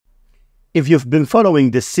If you've been following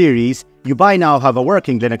this series, you by now have a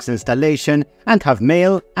working Linux installation and have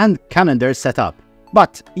mail and calendar set up.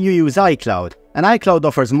 But you use iCloud, and iCloud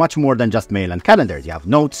offers much more than just mail and calendars. You have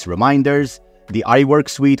notes, reminders, the iWork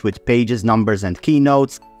suite with pages, numbers, and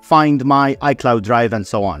keynotes, FindMy, iCloud Drive, and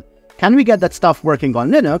so on. Can we get that stuff working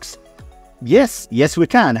on Linux? Yes we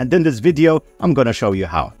can, and in this video, I'm gonna show you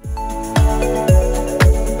how.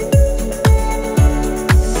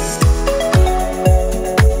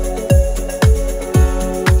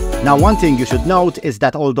 Now, one thing you should note is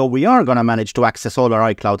that although we are gonna manage to access all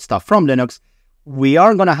our iCloud stuff from Linux, we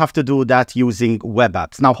are gonna have to do that using web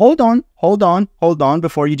apps. Now, hold on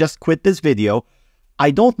before you just quit this video.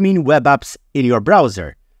 I don't mean web apps in your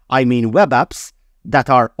browser. I mean web apps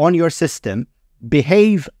that are on your system,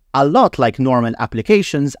 behave a lot like normal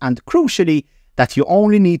applications, and crucially, that you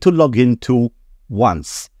only need to log into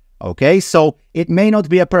once. Okay, so it may not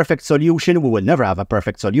be a perfect solution. We will never have a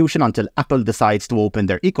perfect solution until Apple decides to open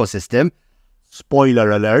their ecosystem.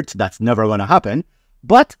 Spoiler alert, that's never gonna happen.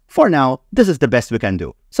 But for now, this is the best we can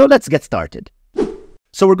do. So let's get started.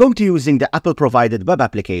 So we're going to be using the Apple-provided web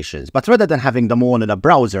applications, but rather than having them all in a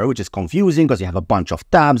browser, which is confusing because you have a bunch of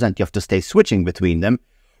tabs and you have to stay switching between them,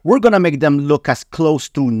 we're going to make them look as close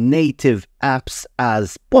to native apps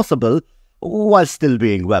as possible while still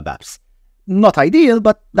being web apps. Not ideal,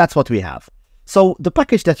 but that's what we have. So the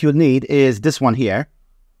package that you'll need is this one here.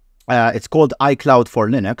 It's called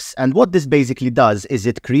icloud-for-linux, and what this basically does is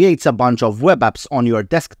it creates a bunch of web apps on your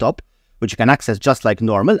desktop, which you can access just like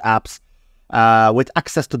normal apps, with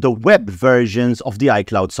access to the web versions of the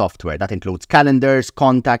iCloud software. That includes calendars,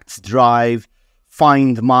 contacts, Drive,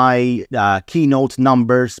 FindMy, Keynote,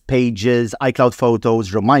 numbers, pages, iCloud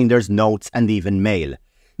photos, reminders, notes, and even mail.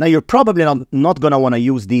 Now, you're probably not going to want to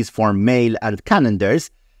use these for mail and calendars.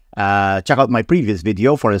 Check out my previous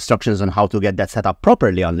video for instructions on how to get that set up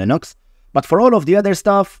properly on Linux. But for all of the other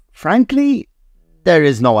stuff, frankly, there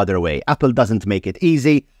is no other way. Apple doesn't make it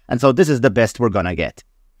easy, and so this is the best we're going to get.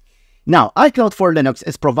 Now, iCloud-for-Linux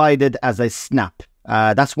is provided as a snap.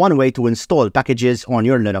 That's one way to install packages on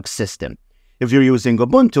your Linux system. If you're using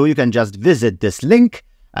Ubuntu, you can just visit this link.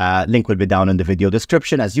 Link will be down in the video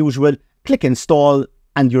description as usual. Click install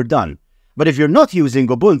and you're done. But if you're not using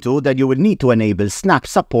Ubuntu, then you will need to enable snap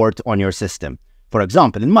support on your system. For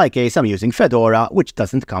example, in my case, I'm using Fedora, which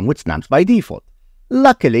doesn't come with snaps by default.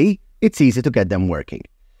 Luckily, it's easy to get them working.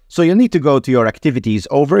 So you need to go to your activities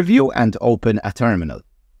overview and open a terminal.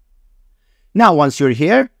 Now, once you're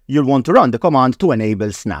here, you'll want to run the command to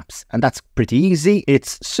enable snaps. And that's pretty easy.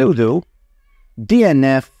 It's sudo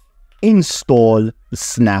dnf install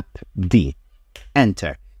snapd.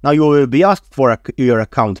 Enter. Now, you will be asked for your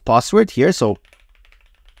account password here, so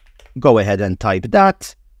go ahead and type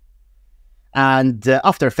that. And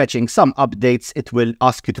after fetching some updates, it will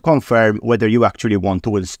ask you to confirm whether you actually want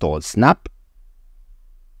to install Snap.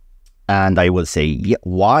 And I will say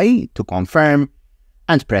Y to confirm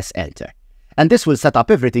and press Enter. And this will set up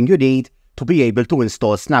everything you need to be able to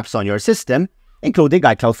install snaps on your system, including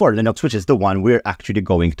iCloud-for-Linux, which is the one we're actually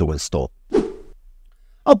going to install.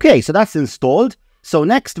 Okay, so that's installed. So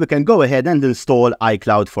next, we can go ahead and install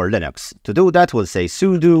iCloud-for-Linux. To do that, we'll say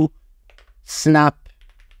sudo snap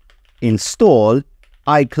install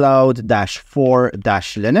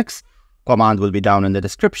icloud-for-linux. Command will be down in the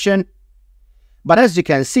description. But as you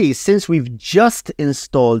can see, since we've just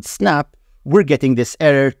installed Snap, we're getting this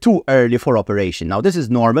error too early for operation. Now, this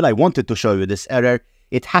is normal. I wanted to show you this error.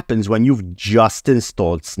 It happens when you've just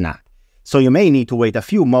installed Snap. So you may need to wait a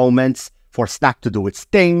few moments for Snap to do its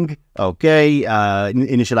thing, okay,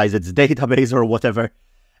 initialize its database or whatever,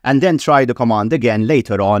 and then try the command again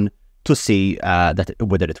later on to see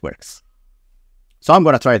whether it works. So I'm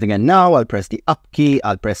going to try it again now. I'll press the up key,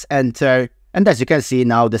 I'll press enter, and as you can see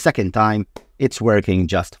now, the second time, it's working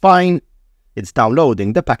just fine. It's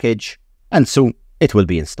downloading the package, and soon it will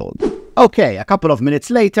be installed. Okay, a couple of minutes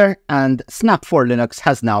later, and Snap for Linux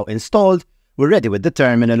has now installed. We're ready with the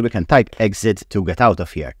terminal. We can type exit to get out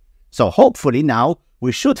of here. So hopefully now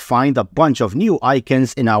we should find a bunch of new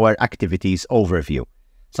icons in our activities overview.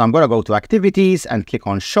 So I'm going to go to activities and click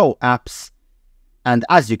on show apps. And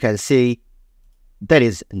as you can see, there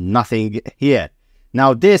is nothing here.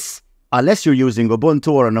 Now this, unless you're using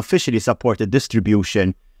Ubuntu or an officially supported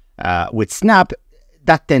distribution with Snap,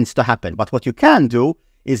 that tends to happen. But what you can do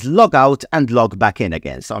is log out and log back in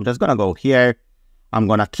again. So I'm just going to go here. I'm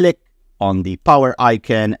going to click on the power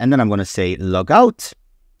icon and then I'm going to say log out.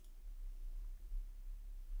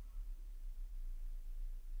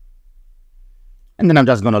 And then I'm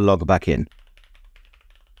just going to log back in.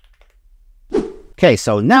 Okay,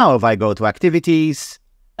 so now if I go to activities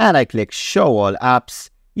and I click show all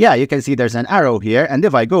apps, yeah, you can see there's an arrow here. And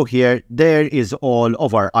if I go here, there is all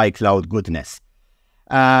of our iCloud goodness.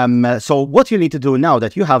 So what you need to do now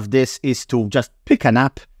that you have this is to just pick an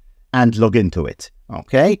app and log into it.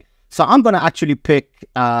 Okay. So I'm going to actually pick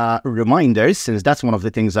reminders, since that's one of the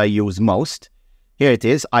things I use most. Here it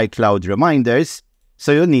is, iCloud reminders.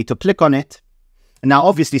 So you'll need to click on it. Now,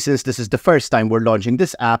 obviously, since this is the first time we're launching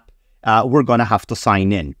this app, we're going to have to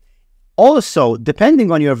sign in. Also,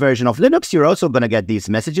 depending on your version of Linux, you're also going to get these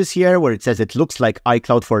messages here where it says it looks like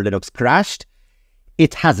iCloud for Linux crashed.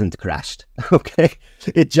 It hasn't crashed, okay?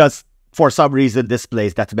 It just, for some reason,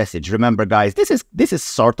 displays that message. Remember, guys, this is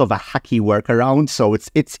sort of a hacky workaround, so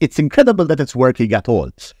it's incredible that it's working at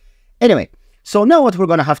all. Anyway, so now what we're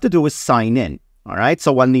going to have to do is sign in, all right?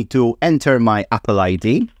 So I'll need to enter my Apple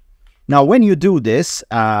ID. Now, when you do this,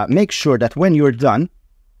 make sure that when you're done,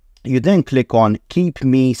 you then click on Keep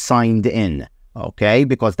Me Signed In, okay?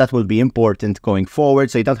 Because that will be important going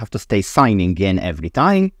forward, so you don't have to stay signing in every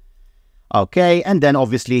time. Okay, and then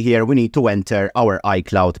obviously here we need to enter our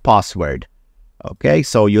iCloud password. Okay,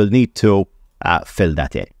 so you'll need to fill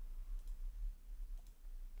that in.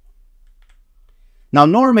 Now,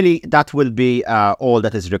 normally that will be all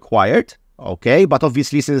that is required. Okay, but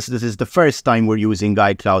obviously since this is the first time we're using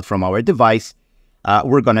iCloud from our device,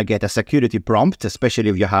 we're going to get a security prompt, especially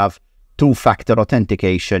if you have two-factor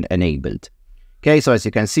authentication enabled. Okay, so as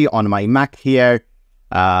you can see on my Mac here,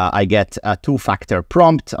 I get a two-factor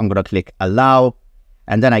prompt. I'm going to click allow,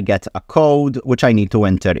 and then I get a code, which I need to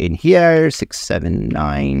enter in here,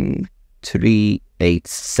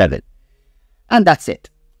 679387. And that's it.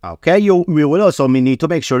 Okay, we will also need to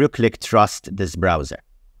make sure you click trust this browser.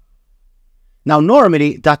 Now,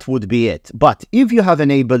 normally that would be it. But if you have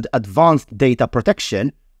enabled advanced data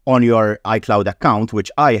protection on your iCloud account,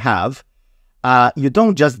 which I have, you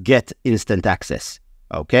don't just get instant access.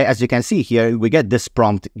 Okay, as you can see here, we get this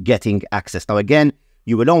prompt, getting access. Now again,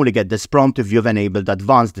 you will only get this prompt if you've enabled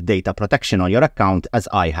advanced data protection on your account, as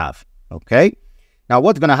I have. Okay, now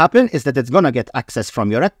what's going to happen is that it's going to get access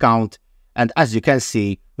from your account, and as you can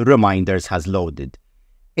see, reminders has loaded.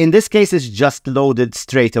 In this case, it's just loaded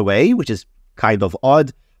straight away, which is kind of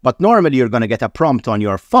odd, but normally you're going to get a prompt on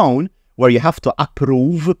your phone where you have to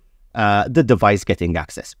approve the device getting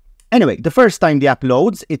access. Anyway, the first time the app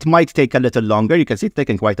loads, it might take a little longer. You can see it's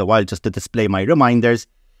taking quite a while just to display my reminders.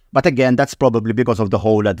 But again, that's probably because of the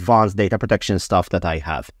whole advanced data protection stuff that I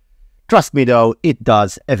have. Trust me though, it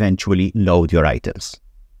does eventually load your items.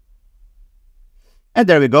 And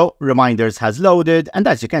there we go, reminders has loaded. And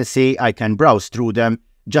as you can see, I can browse through them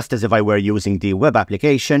just as if I were using the web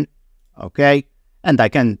application. Okay, and I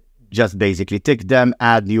can just basically tick them,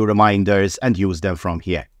 add new reminders, and use them from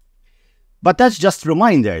here. But that's just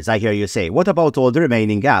reminders, I hear you say. What about all the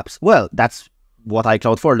remaining apps? Well, that's what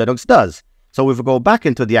iCloud for Linux does. So if we go back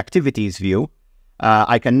into the activities view,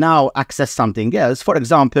 I can now access something else. For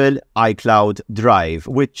example, iCloud Drive,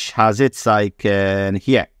 which has its icon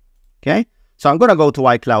here. Okay, so I'm going to go to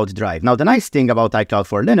iCloud Drive. Now, the nice thing about iCloud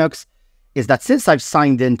for Linux is that since I've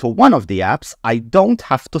signed into one of the apps, I don't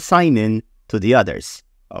have to sign in to the others.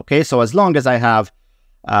 Okay, so as long as I have,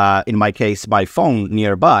 in my case, my phone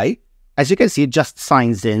nearby, as you can see, it just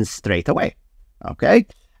signs in straight away, okay?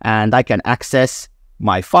 And I can access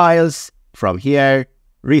my files from here,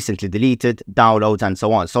 recently deleted, downloads, and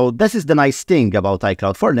so on. So this is the nice thing about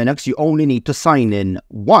iCloud for Linux. You only need to sign in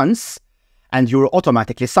once, and you're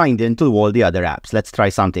automatically signed in to all the other apps. Let's try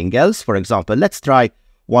something else. For example, let's try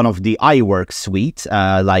one of the iWork suite,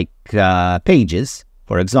 like Pages,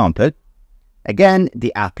 for example. Again,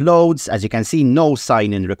 the app loads. As you can see, no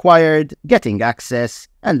sign-in required, getting access,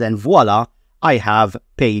 and then voila, I have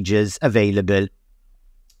Pages available,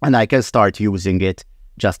 and I can start using it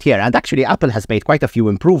just here. And actually, Apple has made quite a few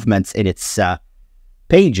improvements in its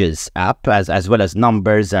Pages app, as well as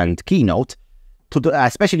Numbers and Keynote,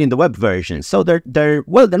 especially in the web version. So they're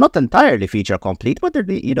not entirely feature complete, but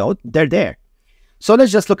they're there. So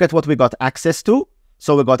let's just look at what we got access to.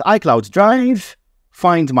 So we got iCloud Drive,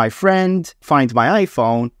 Find My Friend, Find My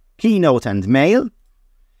iPhone, Keynote and Mail.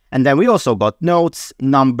 And then we also got Notes,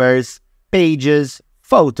 Numbers, Pages,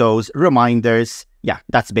 Photos, Reminders. Yeah,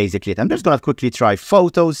 that's basically it. I'm just going to quickly try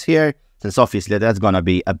Photos here, since obviously that's going to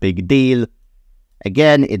be a big deal.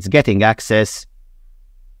 Again, it's getting access.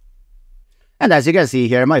 And as you can see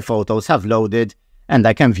here, my photos have loaded, and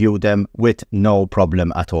I can view them with no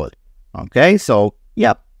problem at all. Okay, so,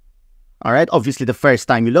 yeah. All right, obviously the first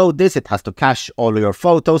time you load this, it has to cache all your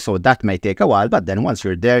photos, so that may take a while, but then once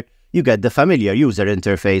you're there, you get the familiar user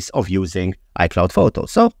interface of using iCloud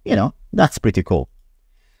Photos. So, that's pretty cool.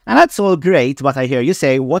 And that's all great, but I hear you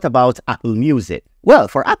say, what about Apple Music? Well,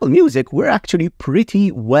 for Apple Music, we're actually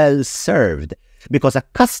pretty well served because a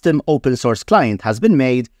custom open source client has been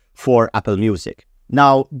made for Apple Music.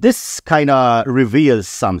 Now, this kind of reveals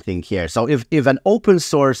something here. So if an open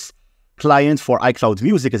source client for iCloud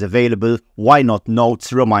Music is available, why not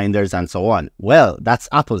notes, reminders, and so on? Well, that's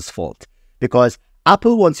Apple's fault because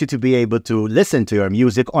Apple wants you to be able to listen to your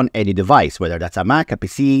music on any device, whether that's a Mac, a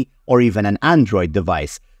PC, or even an Android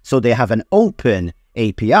device. So they have an open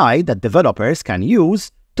API that developers can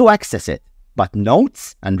use to access it. But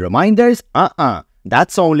notes and reminders,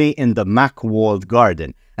 that's only in the Mac walled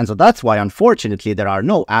garden. And so that's why, unfortunately, there are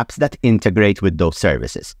no apps that integrate with those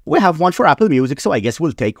services. We have one for Apple Music, so I guess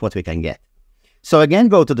we'll take what we can get. So again,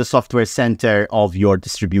 go to the software center of your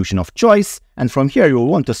distribution of choice, and from here you'll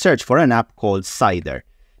want to search for an app called Cider.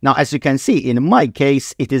 Now, as you can see, in my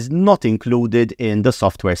case, it is not included in the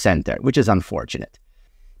software center, which is unfortunate.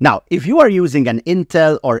 Now, if you are using an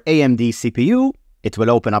Intel or AMD CPU, it will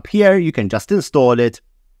open up here, you can just install it,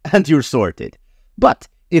 and you're sorted. But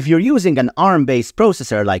if you're using an ARM-based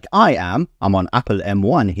processor like I am, I'm on Apple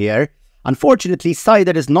M1 here, unfortunately,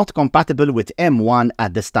 Cider is not compatible with M1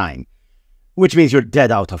 at this time, which means you're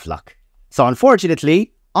dead out of luck. So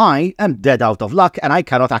unfortunately, I am dead out of luck and I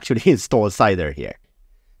cannot actually install Cider here.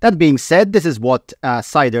 That being said, this is what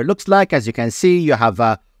Cider looks like. As you can see, you have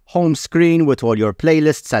a home screen with all your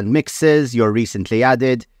playlists and mixes you're recently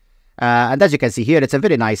added. And as you can see here, it's a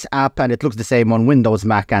very nice app and it looks the same on Windows,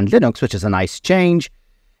 Mac, and Linux, which is a nice change.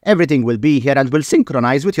 Everything will be here and will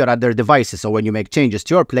synchronize with your other devices. So when you make changes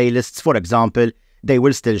to your playlists, for example, they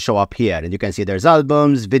will still show up here. And you can see there's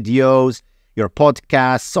albums, videos, your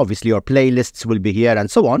podcasts, obviously your playlists will be here and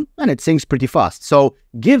so on. And it syncs pretty fast. So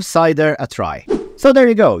give Cider a try. So there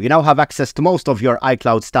you go. You now have access to most of your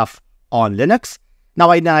iCloud stuff on Linux. Now,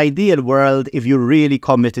 in an ideal world, if you're really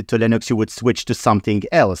committed to Linux, you would switch to something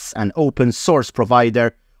else, an open source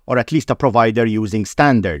provider, or at least a provider using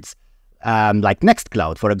standards, like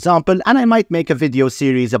Nextcloud, for example. And I might make a video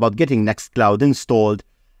series about getting Nextcloud installed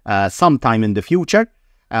sometime in the future.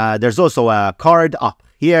 There's also a card up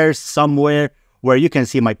here somewhere where you can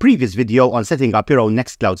see my previous video on setting up your own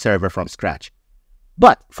Nextcloud server from scratch.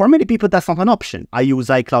 But for many people, that's not an option. I use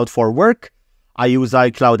iCloud for work. I use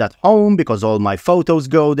iCloud at home because all my photos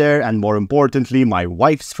go there, and more importantly, my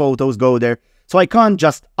wife's photos go there. So I can't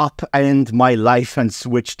just upend my life and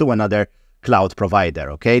switch to another cloud provider,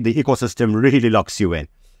 okay? The ecosystem really locks you in.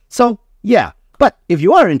 So, yeah. But if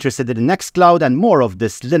you are interested in Nextcloud and more of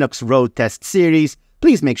this Linux road test series,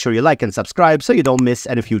 please make sure you like and subscribe so you don't miss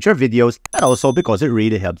any future videos, and also because it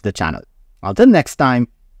really helps the channel. Until next time,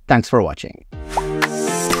 thanks for watching.